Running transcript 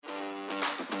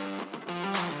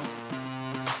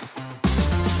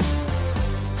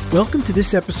Welcome to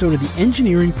this episode of the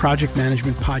Engineering Project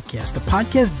Management Podcast, a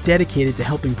podcast dedicated to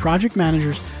helping project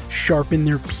managers sharpen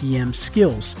their PM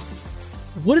skills.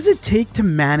 What does it take to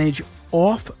manage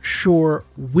offshore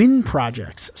wind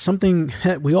projects? Something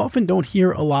that we often don't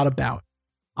hear a lot about.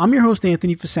 I'm your host,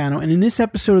 Anthony Fasano, and in this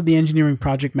episode of the Engineering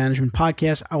Project Management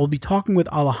Podcast, I will be talking with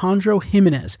Alejandro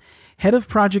Jimenez, Head of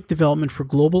Project Development for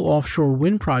Global Offshore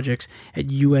Wind Projects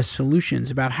at U.S. Solutions,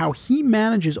 about how he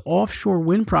manages offshore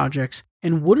wind projects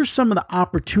and what are some of the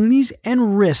opportunities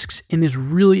and risks in this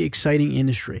really exciting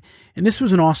industry. And this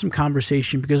was an awesome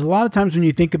conversation because a lot of times when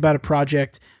you think about a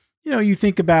project, you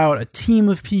think about a team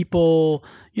of people,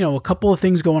 a couple of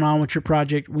things going on with your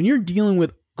project. When you're dealing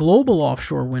with global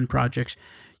offshore wind projects,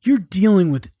 you're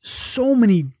dealing with so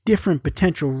many different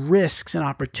potential risks and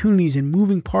opportunities and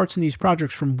moving parts in these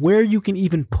projects, from where you can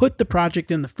even put the project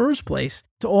in the first place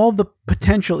to all the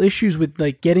potential issues with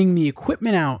like getting the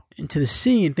equipment out into the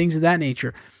sea and things of that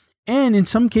nature. And in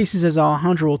some cases, as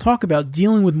Alejandro will talk about,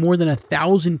 dealing with more than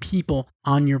 1,000 people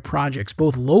on your projects,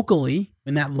 both locally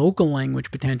in that local language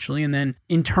potentially, and then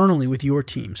internally with your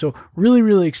team. So really,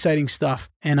 really exciting stuff.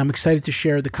 And I'm excited to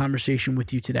share the conversation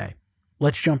with you today.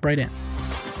 Let's jump right in.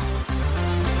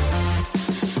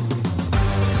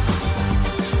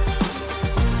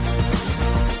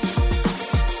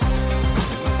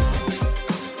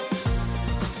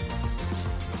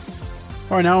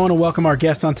 All right, now I want to welcome our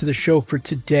guest onto the show for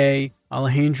today,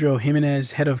 Alejandro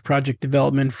Jimenez, Head of Project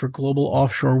Development for Global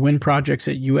Offshore Wind Projects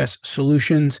at U.S.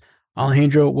 Solutions.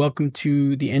 Alejandro, welcome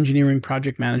to the Engineering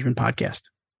Project Management Podcast.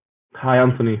 Hi,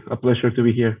 Anthony. A pleasure to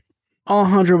be here.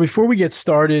 Alejandro, before we get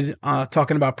started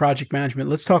talking about project management,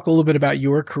 let's talk a little bit about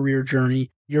your career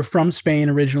journey. You're from Spain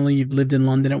originally. You've lived in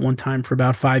London at one time for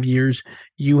about 5 years.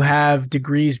 You have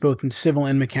degrees both in civil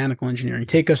and mechanical engineering.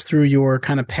 Take us through your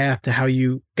kind of path to how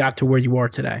you got to where you are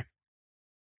today.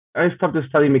 I started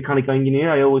studying mechanical engineering.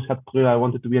 I always had clear I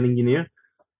wanted to be an engineer.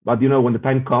 But, when the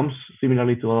time comes,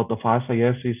 similarly to a lot of us, I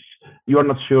guess, is you are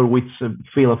not sure which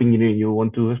field of engineering you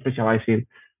want to specialize in.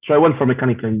 So I went for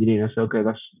mechanical engineering. I said, okay,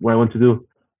 that's what I want to do.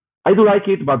 I do like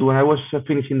it, but when I was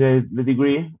finishing the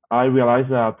degree, I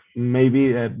realized that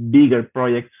maybe bigger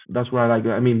projects, that's what I like.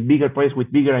 I mean, bigger projects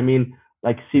with bigger, I mean,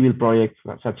 like civil projects,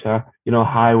 such as,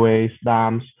 highways,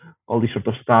 dams, all this sort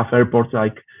of stuff, airports,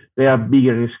 like they are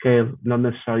bigger in scale, not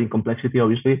necessarily in complexity,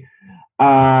 obviously.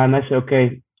 And I said,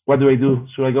 okay, what do I do?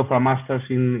 Should I go for a master's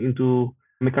into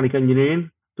mechanical engineering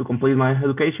to complete my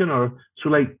education, or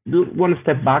should I do one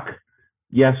step back?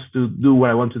 Yes, to do what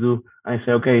I want to do. I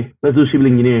say, okay, let's do civil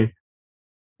engineering.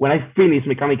 When I finished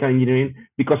mechanical engineering,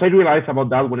 because I realized about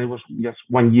that when it was just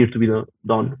 1 year to be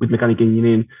done with mechanical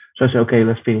engineering. So I said, okay,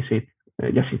 let's finish it,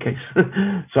 just in case.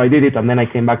 So I did it, and then I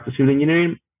came back to civil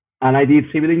engineering, and I did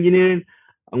civil engineering.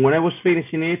 And when I was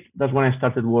finishing it, that's when I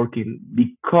started working,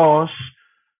 because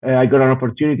I got an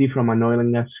opportunity from an oil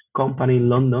and gas company in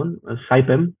London,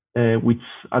 TEPM, which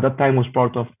at that time was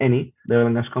part of Eni, the oil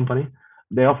and gas company.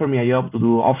 They offered me a job to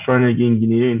do offshore energy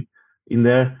engineering in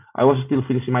there. I was still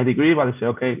finishing my degree, but I said,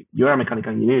 okay, you're a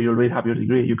mechanical engineer. You already have your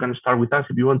degree. You can start with us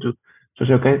if you want to. So I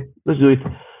said, okay, let's do it.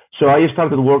 So I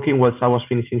started working whilst I was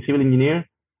finishing civil engineer.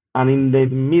 And in the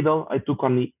middle, I took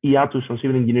on hiatus on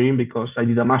civil engineering because I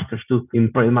did a master's too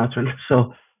in project management.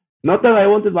 So not that I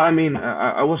wanted, but I mean,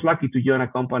 I was lucky to join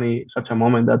a company such a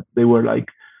moment that they were like,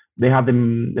 they had the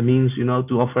means,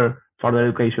 to offer further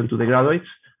education to the graduates.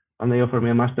 And they offered me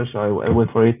a master's, so I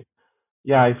went for it.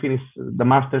 Yeah, I finished the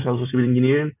master's, also civil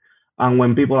engineering. And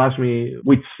when people ask me,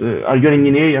 are you an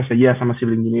engineer? I say, yes, I'm a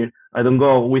civil engineer. I don't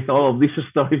go with all of this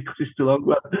story because it's too long,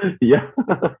 but yeah.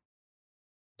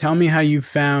 Tell me how you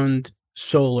found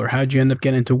solar. How'd you end up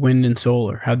getting into wind and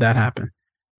solar? How'd that happen?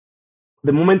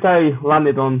 The moment I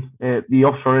landed on the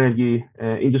offshore energy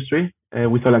industry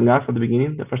with oil and gas at the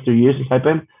beginning, the first 2 years in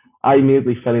Saipem, I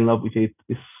immediately fell in love with it.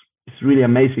 It's really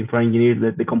amazing for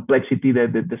engineers, the complexity,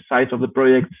 the size of the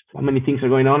projects, how many things are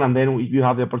going on. And then if you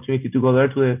have the opportunity to go there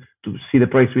to see the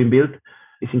projects being built,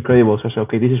 it's incredible. So I said,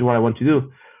 okay, this is what I want to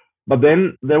do. But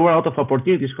then there were a lot of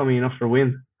opportunities coming in offshore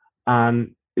wind,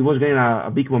 and it was getting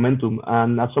a big momentum.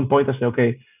 And at some point I said,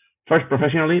 okay, first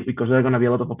professionally, because there are going to be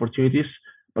a lot of opportunities,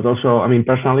 but also, I mean,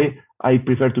 personally, I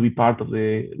prefer to be part of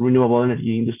the renewable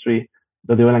energy industry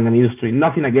than the oil and gas industry.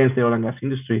 Nothing against the oil and gas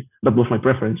industry. That was my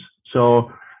preference.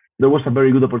 So there was a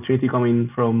very good opportunity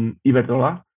coming from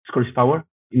Iberdrola, Scottish Power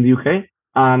in the UK,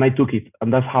 and I took it.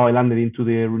 And that's how I landed into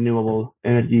the renewable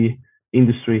energy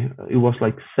industry. It was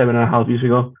like 7.5 years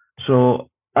ago.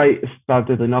 So I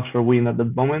started in offshore wind at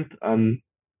that moment, and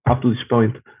up to this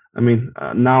point, I mean,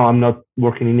 now I'm not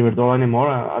working in Iberdrola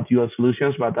anymore at US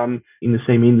Solutions, but I'm in the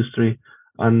same industry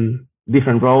and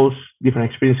different roles,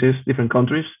 different experiences, different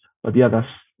countries. But yeah,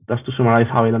 that's to summarize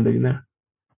how I landed in there.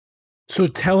 So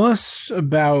tell us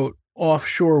about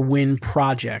offshore wind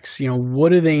projects. What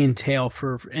do they entail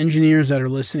for engineers that are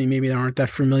listening, maybe that aren't that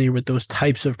familiar with those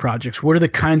types of projects? What are the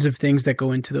kinds of things that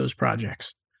go into those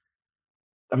projects?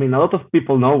 I mean, a lot of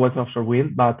people know what's offshore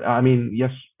wind, but I mean,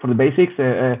 yes, for the basics,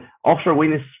 offshore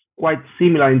wind is quite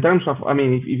similar in terms of, I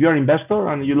mean, if you're an investor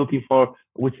and you're looking for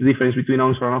what's the difference between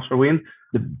onshore and offshore wind,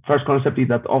 the first concept is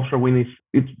that offshore wind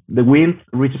it's the wind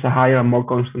reaches a higher and more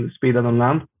constant speed than on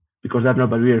land because there are no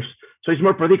barriers. So it's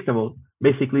more predictable.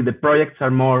 Basically, the projects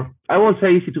are more, I won't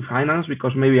say easy to finance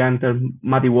because maybe I enter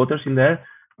muddy waters in there,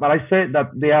 but I say that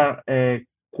they are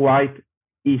quite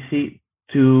easy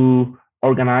to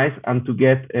organize and to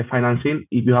get financing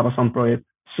if you have a sound project.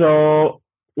 So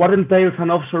what entails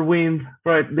an offshore wind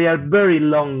project? They are very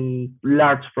long,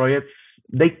 large projects.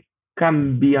 They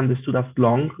can be understood as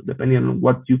long, depending on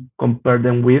what you compare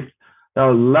them with. There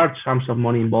are large sums of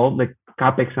money involved. The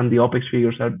capex and the opex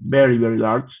figures are very, very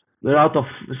large. There are a lot of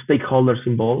stakeholders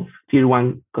involved: tier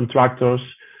one contractors,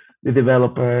 the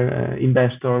developer,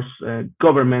 investors,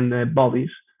 government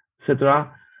bodies,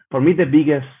 etc. For me, the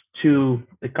biggest two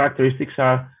characteristics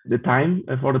are the time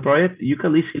for the project. You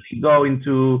can easily go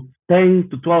into 10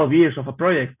 to 12 years of a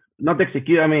project, not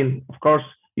execute. I mean, of course,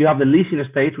 you have the leasing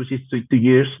stage, which is 2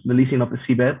 years, the leasing of the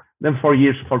seabed, then 4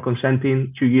 years for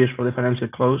consenting, 2 years for the financial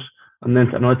close, and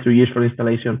then another 3 years for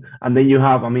installation. And then you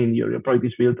have, I mean, your project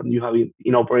is built and you have it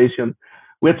in operation.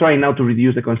 We're trying now to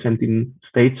reduce the consenting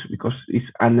stage because it's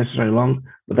unnecessarily long,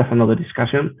 but that's another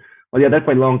discussion. But yeah, they're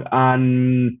quite long.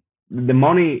 And the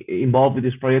money involved with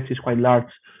this project is quite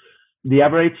large. The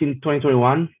average in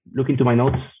 2021, looking to my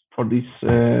notes for this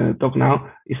talk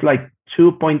now, is like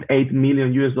 2.8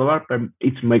 million US dollar per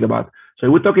each megawatt. So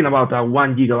if we're talking about a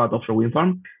 1 gigawatt offshore wind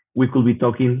farm, we could be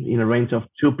talking in a range of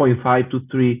 2.5 to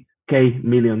 3K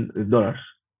million dollars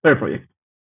per project.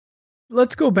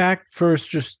 Let's go back first,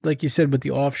 just like you said, with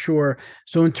the offshore.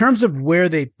 So in terms of where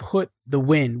they put the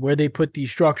wind, where they put these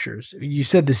structures, you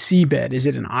said the seabed. Is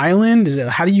it an island?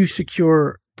 How do you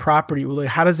secure property?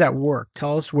 How does that work?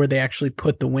 Tell us where they actually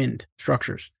put the wind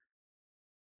structures.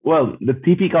 Well, the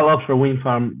typical offshore wind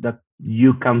farm that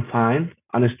you can find,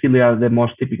 and still they are the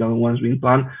most typical ones being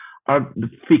planned, are the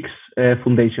fixed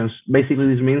foundations. Basically,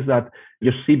 this means that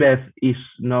your seabed is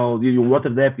no, your water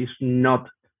depth is not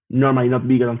normally not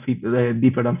bigger than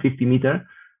deeper than 50 meter.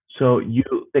 So you,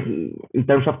 in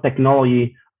terms of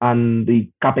technology and the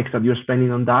capex that you're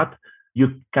spending on that,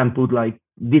 you can put like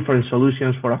different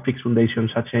solutions for a fixed foundation,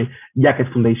 such as jacket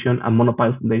foundation and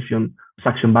monopile foundation,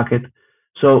 suction bucket.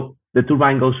 So the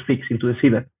turbine goes fixed into the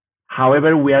seabed.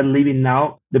 However, we are living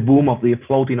now the boom of the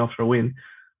floating offshore wind.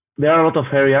 There are a lot of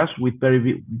areas with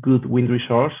very good wind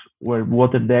resource where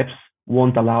water depths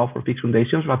won't allow for fixed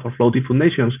foundations, but for floating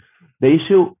foundations. The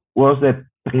issue was the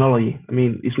technology. I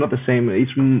mean, it's not the same.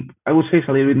 I would say it's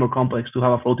a little bit more complex to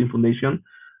have a floating foundation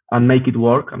and make it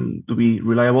work and to be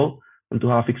reliable and to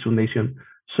have a fixed foundation.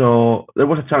 So there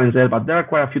was a challenge there, but there are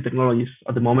quite a few technologies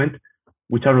at the moment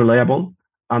which are reliable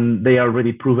and they are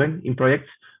already proven in projects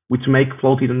which make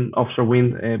floating offshore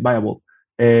wind viable.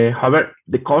 However,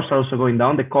 the costs are also going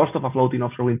down. The cost of a floating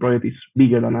offshore wind project is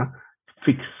bigger than a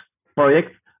fixed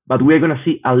project, but we're going to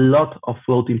see a lot of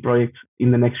floating projects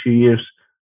in the next few years.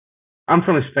 I'm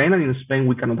from Spain, and in Spain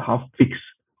we cannot have fixed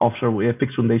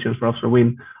foundations for offshore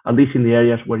wind, at least in the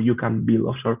areas where you can build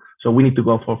offshore. So we need to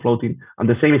go for floating, and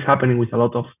the same is happening with a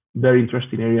lot of very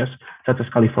interesting areas such as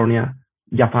California,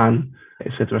 Japan,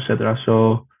 etc., etc.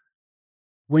 So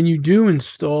when you do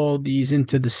install these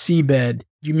into the seabed,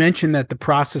 you mentioned that the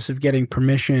process of getting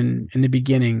permission in the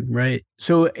beginning, right?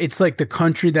 So it's like the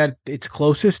country that it's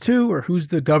closest to, or who's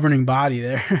the governing body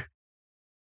there?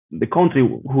 The country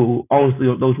who owns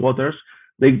those waters,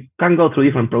 they can go through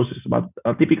different processes, but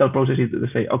a typical process is to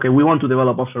say, okay, we want to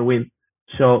develop offshore wind.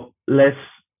 So let's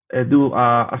do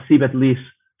a seabed lease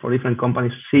for different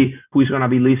companies, see who is going to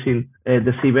be leasing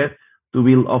the seabed to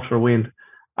build offshore wind.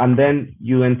 And then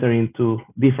you enter into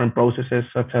different processes,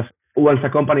 such as once a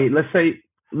company, let's say,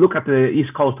 look at the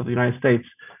east coast of the United States.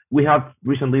 We had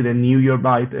recently the New York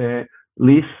Bight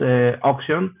lease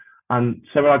auction, and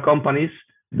several companies,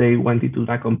 they went into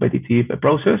that competitive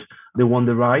process. They won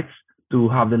the rights to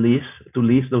have the lease, to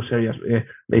lease those areas,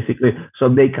 basically, so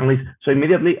they can lease. So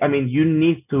immediately, I mean, you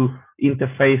need to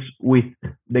interface with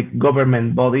the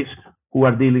government bodies who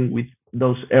are dealing with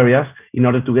those areas in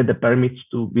order to get the permits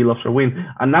to build offshore wind.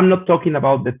 And I'm not talking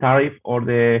about the tariff or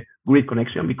the grid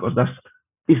connection because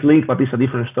it's linked, but it's a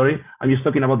different story. I'm just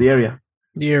talking about the area.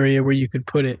 The area where you could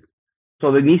put it.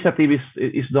 So the initiative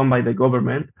is done by the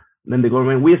government. Then the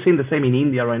government, we are seeing the same in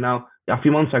India right now. A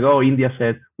few months ago, India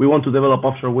said, we want to develop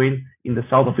offshore wind in the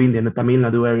south of India, in the Tamil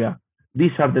Nadu area.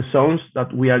 These are the zones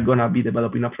that we are going to be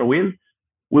developing offshore wind.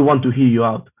 We want to hear you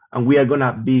out. And we are going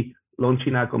to be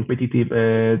launching a competitive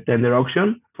tender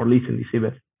auction for leasing this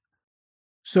seabed.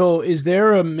 So is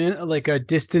there a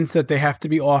distance that they have to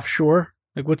be offshore?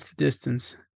 Like, what's the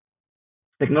distance?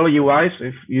 Technology-wise,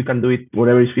 if you can do it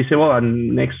whatever is feasible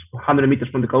and next 100 meters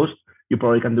from the coast, you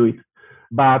probably can do it.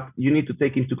 But you need to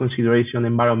take into consideration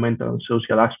environmental and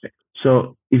social aspects.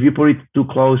 So if you put it too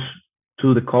close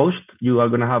to the coast, you are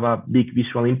going to have a big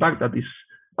visual impact. That is,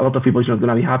 a lot of people is not going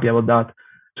to be happy about that.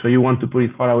 So you want to put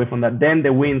it far away from that. Then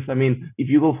the winds, I mean, if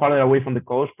you go farther away from the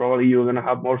coast, probably you're going to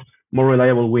have more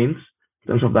reliable winds in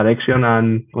terms of direction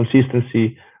and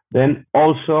consistency. Then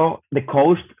also the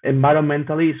coast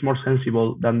environmentally is more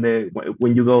sensible than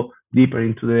when you go deeper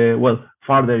into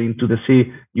farther into the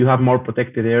sea. You have more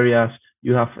protected areas.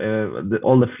 You have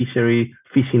all the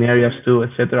fishing areas too,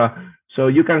 etc. So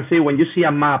you can see when you see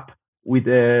a map with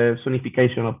the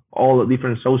zonification of all the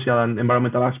different social and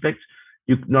environmental aspects,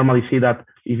 you normally see that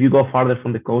if you go farther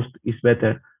from the coast, it's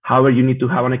better. However, you need to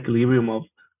have an equilibrium of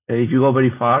if you go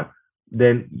very far,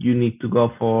 then you need to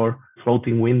go for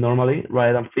floating wind normally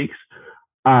rather than fixed.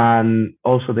 And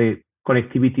also the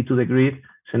connectivity to the grid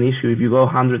is an issue. If you go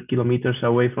 100 kilometers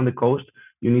away from the coast,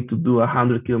 you need to do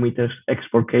 100 kilometers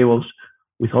export cables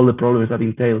with all the problems that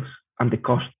entails and the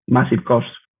cost, massive costs.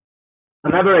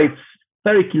 On average,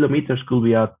 30 kilometers could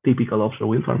be a typical offshore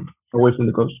wind farm away from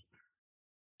the coast.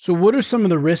 So what are some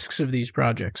of the risks of these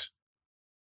projects?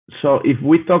 So if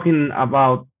we're talking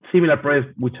about similar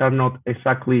projects which are not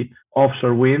exactly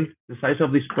offshore wind, the size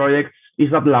of these projects is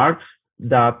that large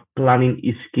that planning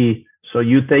is key. So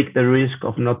you take the risk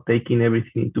of not taking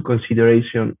everything into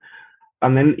consideration.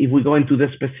 And then if we go into the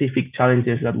specific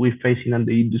challenges that we're facing in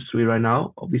the industry right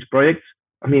now of these projects,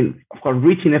 I mean, of course,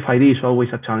 reaching FID is always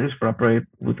a challenge for a project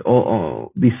with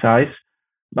all this size.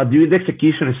 But during the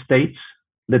execution stage,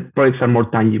 the projects are more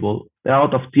tangible. There are a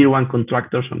lot of tier one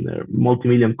contractors and their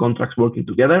multi-million contracts working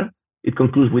together. It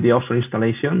concludes with the offshore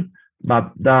installation,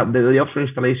 but the offshore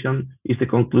installation is the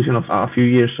conclusion of a few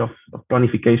years of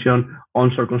planification,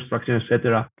 onshore construction,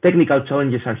 etc. Technical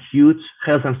challenges are huge.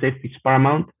 Health and safety is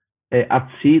paramount. At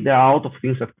sea, there are a lot of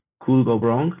things that could go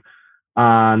wrong,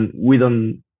 and we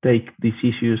don't take these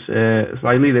issues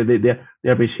slightly. They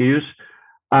are very serious.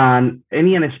 And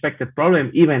any unexpected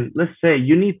problem, even let's say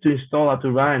you need to install a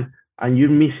turbine and you're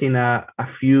missing a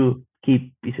few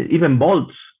key pieces, even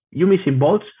bolts. You're missing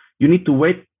bolts. You need to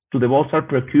wait till the bolts are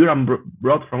procured and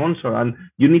brought from onshore, and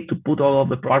you need to put all of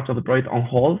the parts of the project on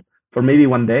hold for maybe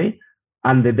one day.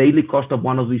 And the daily cost of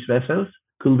one of these vessels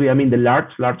could be, I mean, the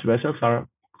large vessels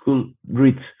could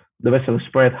reach the vessel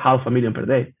spread $500,000 per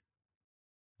day.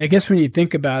 I guess when you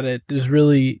think about it,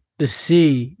 the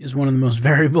sea is one of the most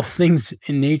variable things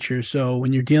in nature. So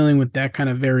when you're dealing with that kind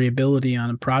of variability on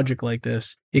a project like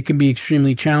this, it can be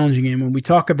extremely challenging. And when we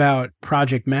talk about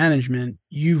project management,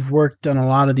 you've worked on a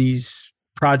lot of these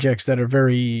projects that are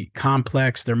very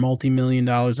complex. They're multi-million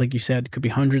dollars. Like you said, it could be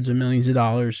hundreds of millions of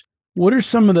dollars. What are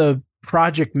some of the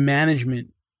project management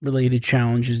related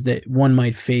challenges that one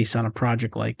might face on a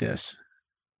project like this?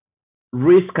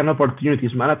 Risk and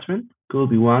opportunities management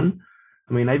could be one.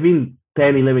 I mean, I've been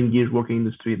 10, 11 years working in the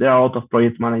industry. There are a lot of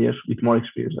project managers with more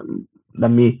experience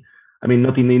than me. I mean,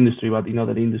 not in the industry, but in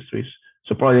other industries.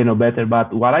 So probably they know better.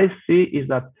 But what I see is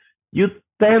that you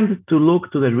tend to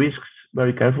look to the risks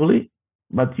very carefully,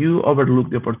 but you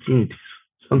overlook the opportunities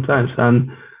sometimes.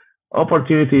 And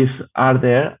opportunities are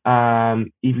there.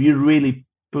 If you really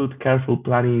put careful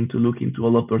planning to look into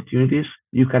all opportunities,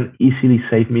 you can easily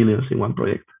save millions in one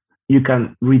project. You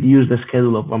can reduce the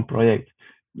schedule of one project.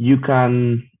 You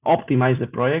can optimize the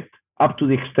project up to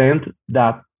the extent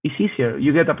that it's easier.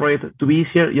 You get a project to be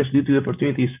easier just due to the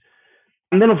opportunities.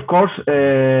 And then, of course,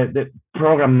 the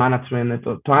program management,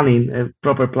 planning,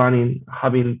 proper planning,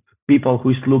 having people who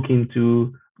is looking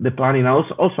to the planning,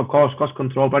 also cost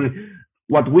control planning.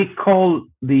 What we call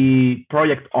the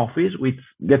project office, which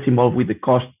gets involved with the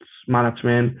costs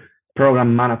management,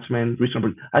 program management,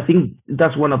 reasonable. I think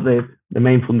that's one of the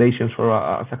main foundations for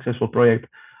a successful project.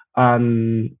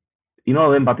 And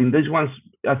but in these ones,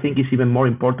 I think it's even more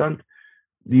important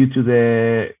due to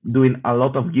the doing a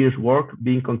lot of years work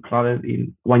being concluded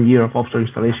in 1 year of offshore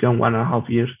installation, 1.5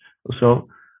 years or so,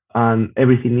 and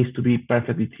everything needs to be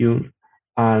perfectly tuned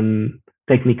and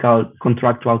technical,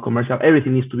 contractual, commercial,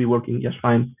 everything needs to be working just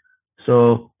fine.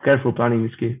 So careful planning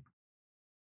is key.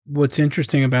 What's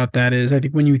interesting about that is I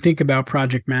think when you think about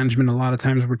project management, a lot of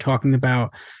times we're talking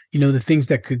about, the things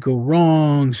that could go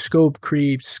wrong, scope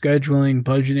creep, scheduling,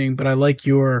 budgeting. But I like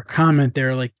your comment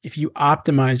there. Like if you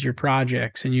optimize your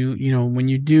projects and when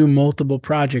you do multiple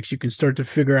projects, you can start to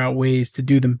figure out ways to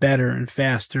do them better and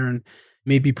faster and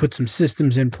maybe put some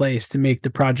systems in place to make the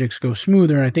projects go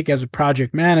smoother. And I think as a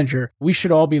project manager, we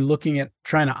should all be looking at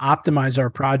trying to optimize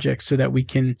our projects so that we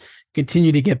can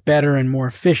continue to get better and more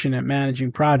efficient at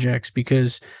managing projects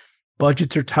because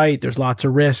budgets are tight. There's lots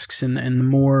of risks, and the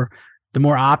more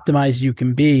optimized you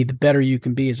can be, the better you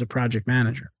can be as a project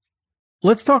manager.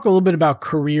 Let's talk a little bit about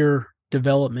career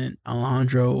development,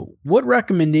 Alejandro. What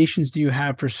recommendations do you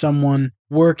have for someone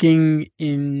working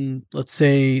in, let's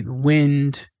say,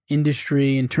 wind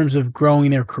industry in terms of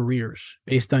growing their careers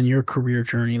based on your career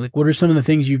journey? Like, what are some of the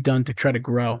things you've done to try to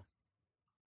grow?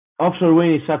 Offshore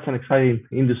wind is such an exciting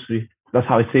industry. That's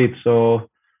how I see it. So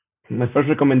my first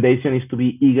recommendation is to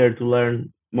be eager to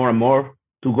learn more and more,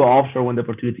 to go offshore when the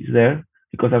opportunity is there,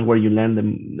 because that's where you learn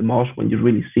the most, when you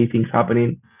really see things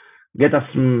happening. Get as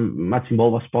much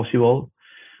involved as possible.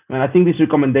 And I think this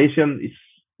recommendation is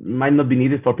might not be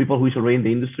needed for people who is already in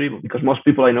the industry, because most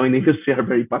people I know in the industry are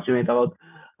very passionate about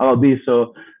this.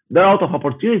 So there are a lot of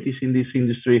opportunities in this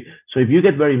industry. So if you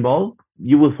get very involved,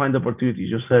 you will find opportunities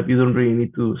yourself. You don't really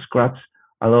need to scratch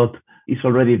a lot. It's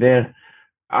already there.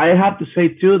 I have to say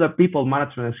too that people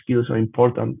management skills are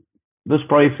important. Those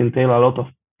projects entail a lot of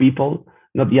people,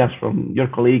 not just from your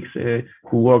colleagues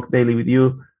who work daily with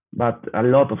you, but a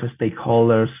lot of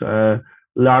stakeholders,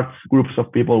 large groups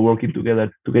of people working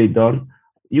together to get it done.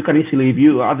 You can easily, if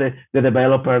you are the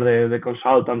developer, the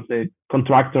consultants, the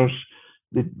contractors,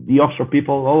 the offshore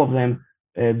people, all of them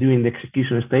doing the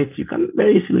execution stage, you can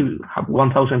very easily have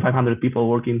 1,500 people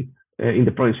working in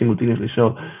the project simultaneously.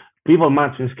 So people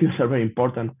management skills are very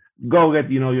important. Go get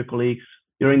your colleagues,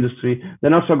 your industry.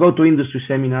 Then also go to industry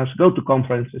seminars, go to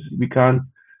conferences if you can.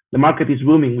 The market is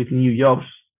booming with new jobs,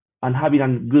 and having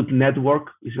a good network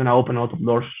is going to open a lot of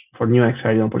doors for new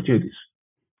exciting opportunities.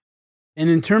 And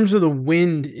in terms of the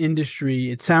wind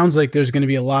industry, it sounds like there's going to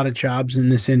be a lot of jobs in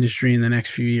this industry in the next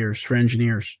few years for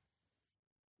engineers.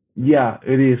 Yeah,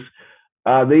 it is.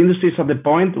 The industry is at the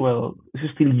point, well, this is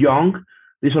still young.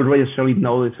 There's already a solid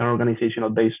knowledge and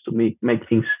organizational base to make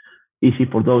things easy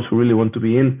for those who really want to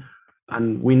be in.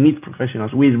 And we need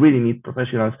professionals. We really need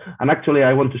professionals. And actually,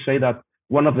 I want to say that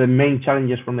one of the main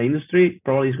challenges from the industry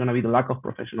probably is going to be the lack of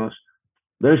professionals.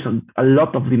 There's a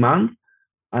lot of demand,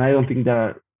 and I don't think there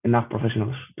are enough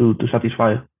professionals to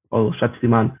satisfy all such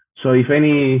demand. So if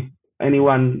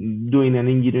anyone doing an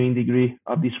engineering degree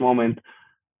at this moment,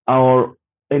 or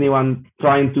anyone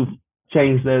trying to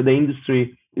change the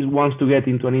industry, is wants to get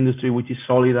into an industry which is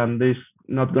solid and there's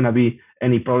not going to be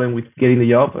any problem with getting the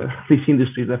job, this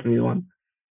industry is definitely the one.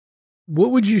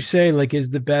 What would you say like is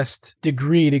the best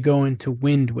degree to go into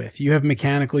wind with? You have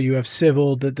mechanical, you have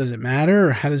civil. Does it matter,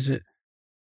 or how does it?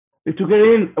 To get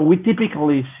in, we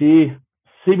typically see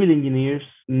civil engineers,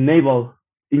 naval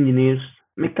engineers,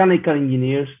 mechanical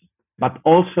engineers, but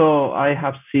also I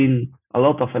have seen a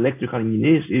lot of electrical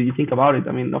engineers. If you think about it,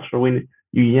 I mean, offshore wind,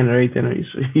 you generate energy,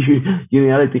 so you need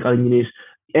electrical engineers.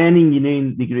 Any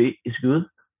engineering degree is good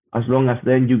as long as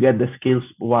then you get the skills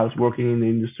whilst working in the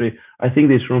industry. I think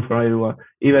there's room for everyone,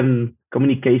 even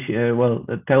communication,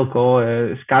 the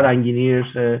telco, SCADA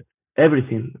engineers,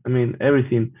 everything. I mean,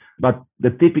 everything. But the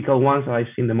typical ones that I've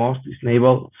seen the most is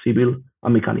naval, civil,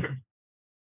 and mechanical.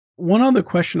 One other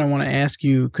question I want to ask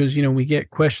you, because we get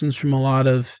questions from a lot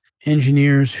of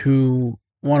engineers who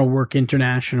want to work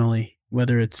internationally,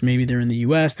 whether it's maybe they're in the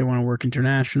US, they want to work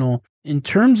international. In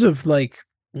terms of like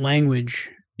language,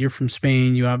 you're from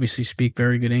Spain, you obviously speak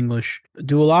very good English.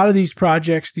 Do a lot of these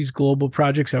projects, these global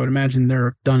projects, I would imagine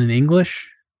they're done in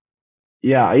English?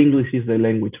 Yeah, English is the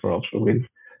language for offshore wind.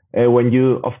 When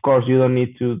you, of course, you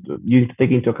need to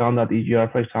take into account that if you are,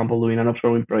 for example, doing an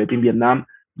offshore wind project in Vietnam,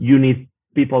 you need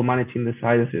people managing the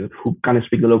sites who can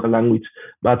speak the local language.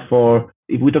 But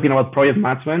if we're talking about project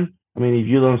management, I mean, if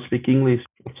you don't speak English,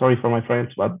 sorry for my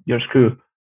friends, but you're screwed.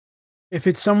 If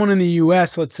it's someone in the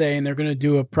US, let's say, and they're going to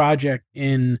do a project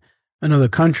in another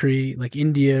country like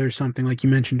India or something like you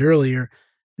mentioned earlier,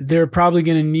 they're probably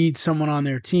going to need someone on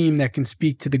their team that can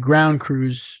speak to the ground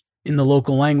crews in the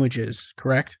local languages,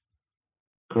 correct?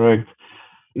 Correct.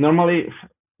 Normally,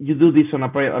 you do this on a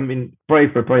project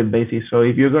per project basis. So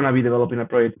if you're going to be developing a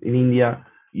project in India,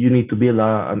 you need to build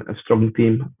a strong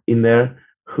team in there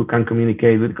who can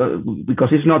communicate because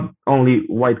it's not only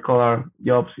white collar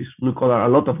jobs, it's blue collar.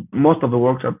 Most of the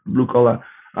works are blue collar,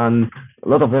 and a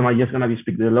lot of them are just going to be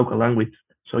speak the local language.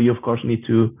 So you of course need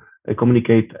to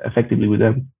communicate effectively with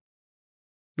them.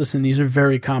 listen, these are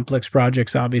very complex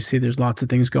projects. Obviously, there's lots of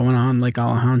things going on. Like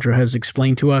Alejandro has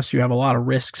explained to us, you have a lot of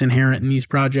risks inherent in these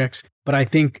projects. But I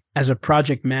think as a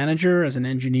project manager, as an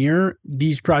engineer,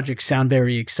 these projects sound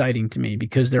very exciting to me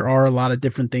because there are a lot of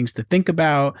different things to think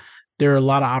about. There are a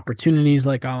lot of opportunities,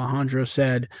 like Alejandro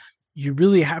said. You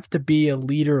really have to be a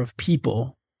leader of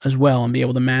people as well and be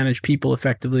able to manage people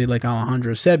effectively, like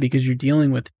Alejandro said, because you're dealing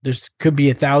with, could be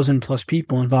 1,000+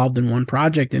 people involved in one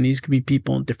project, and these could be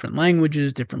people in different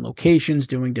languages, different locations,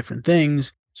 doing different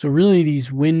things. So really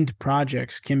these wind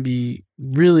projects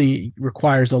really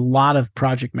requires a lot of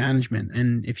project management.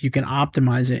 And if you can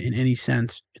optimize it in any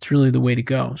sense, it's really the way to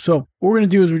go. So what we're going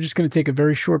to do is we're just going to take a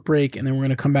very short break, and then we're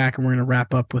going to come back and we're going to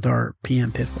wrap up with our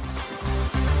PM pitfall.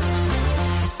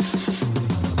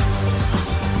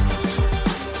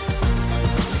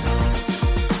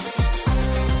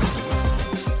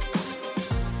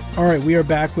 All right, we are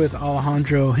back with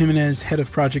Alejandro Jimenez, Head of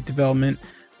Project Development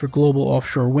for Global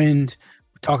Offshore Wind.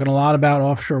 We're talking a lot about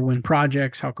offshore wind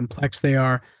projects, how complex they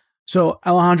are. So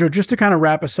Alejandro, just to kind of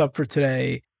wrap us up for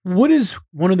today, what is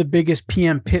one of the biggest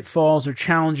PM pitfalls or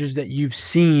challenges that you've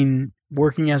seen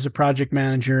working as a project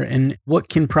manager, and what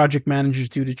can project managers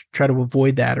do to try to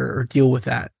avoid that or deal with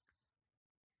that?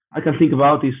 I can think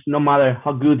about is no matter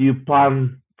how good you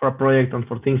plan for a project and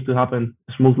for things to happen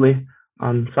smoothly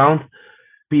and sound,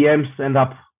 PMs end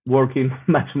up working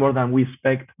much more than we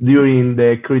expect during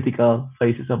the critical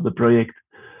phases of the project.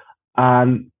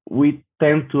 And we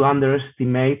tend to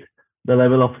underestimate the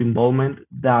level of involvement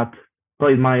that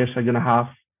project managers are going to have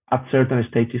at certain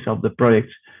stages of the project.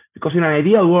 Because in an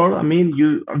ideal world,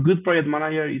 a good project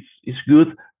manager is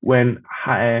good when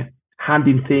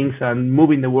handing things and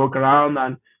moving the work around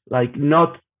and like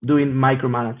not doing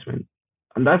micromanagement.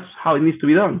 And that's how it needs to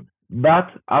be done.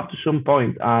 But up to some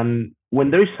point, and when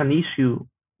there is an issue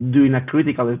during a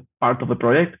critical part of the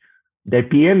project, the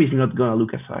PM is not going to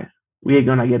look aside. We are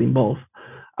going to get involved.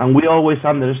 And we always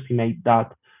underestimate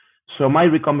that. So my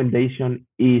recommendation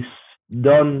is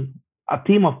a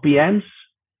team of PMs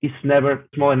is never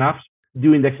small enough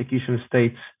during the execution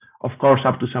stage, of course,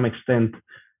 up to some extent.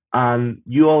 And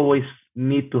you always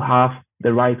need to have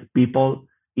the right people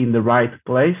in the right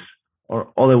place,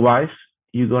 or otherwise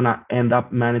you're going to end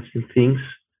up managing things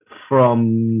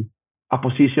from a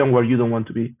position where you don't want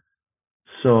to be.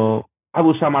 So I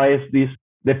will summarize this.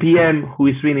 The PM who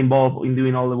is being involved in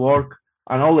doing all the work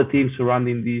and all the teams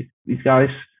surrounding these guys,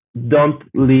 don't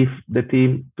leave the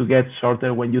team to get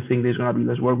shorter when you think there's going to be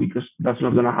less work, because that's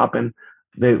not going to happen.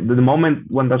 The moment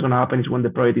when that's going to happen is when the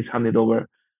project is handed over.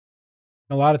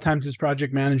 A lot of times as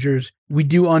project managers, we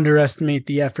do underestimate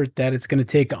the effort that it's going to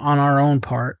take on our own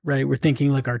part, right? We're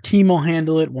thinking like our team will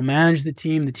handle it. We'll manage the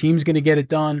team's going to get it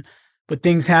done. But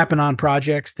things happen on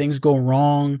projects, things go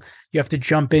wrong. You have to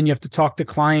jump in, you have to talk to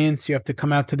clients, you have to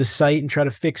come out to the site and try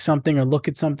to fix something or look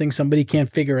at something. Somebody can't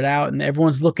figure it out, and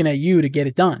everyone's looking at you to get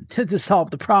it done, to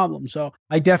solve the problem. So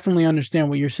I definitely understand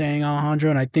what you're saying,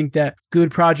 Alejandro. And I think that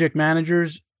good project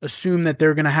managers assume that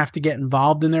they're going to have to get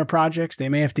involved in their projects. They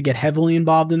may have to get heavily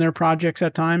involved in their projects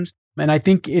at times. And I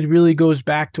think it really goes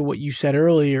back to what you said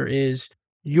earlier, is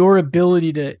your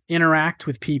ability to interact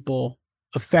with people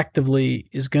effectively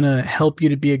is going to help you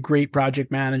to be a great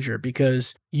project manager,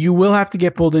 because you will have to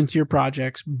get pulled into your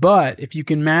projects. But if you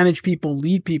can manage people,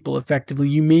 lead people effectively,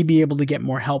 you may be able to get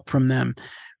more help from them,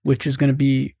 which is going to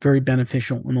be very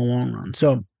beneficial in the long run.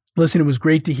 So listen, it was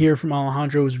great to hear from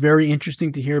Alejandro. It was very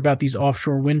interesting to hear about these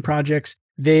offshore wind projects.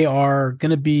 They are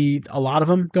going to be a lot of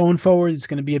them going forward. It's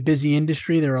going to be a busy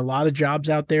industry. There are a lot of jobs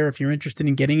out there if you're interested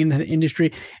in getting into the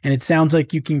industry. And it sounds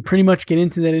like you can pretty much get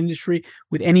into that industry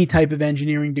with any type of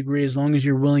engineering degree, as long as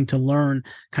you're willing to learn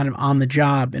kind of on the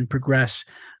job and progress.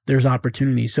 There's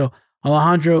opportunities. So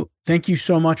Alejandro, thank you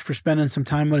so much for spending some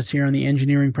time with us here on the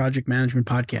Engineering Project Management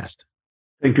Podcast.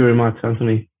 Thank you very much,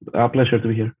 Anthony. A pleasure to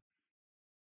be here.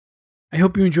 I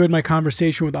hope you enjoyed my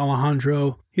conversation with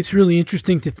Alejandro. It's really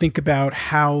interesting to think about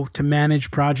how to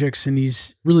manage projects in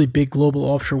these really big global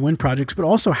offshore wind projects, but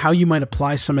also how you might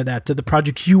apply some of that to the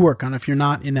projects you work on if you're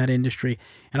not in that industry.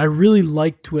 And I really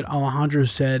liked what Alejandro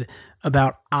said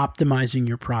about optimizing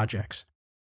your projects.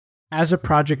 As a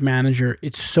project manager,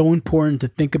 it's so important to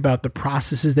think about the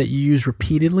processes that you use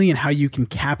repeatedly and how you can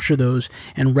capture those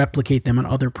and replicate them on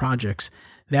other projects.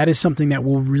 That is something that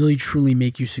will really, truly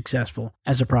make you successful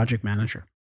as a project manager.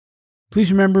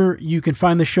 Please remember, you can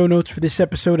find the show notes for this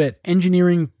episode at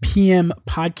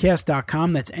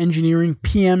engineeringpmpodcast.com. That's engineering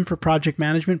PM for project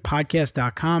management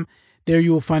podcast.com. There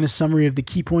you will find a summary of the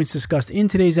key points discussed in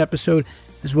today's episode,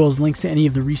 as well as links to any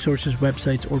of the resources,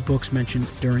 websites, or books mentioned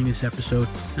during this episode.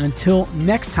 And until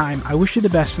next time, I wish you the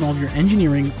best in all of your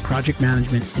engineering project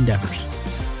management endeavors.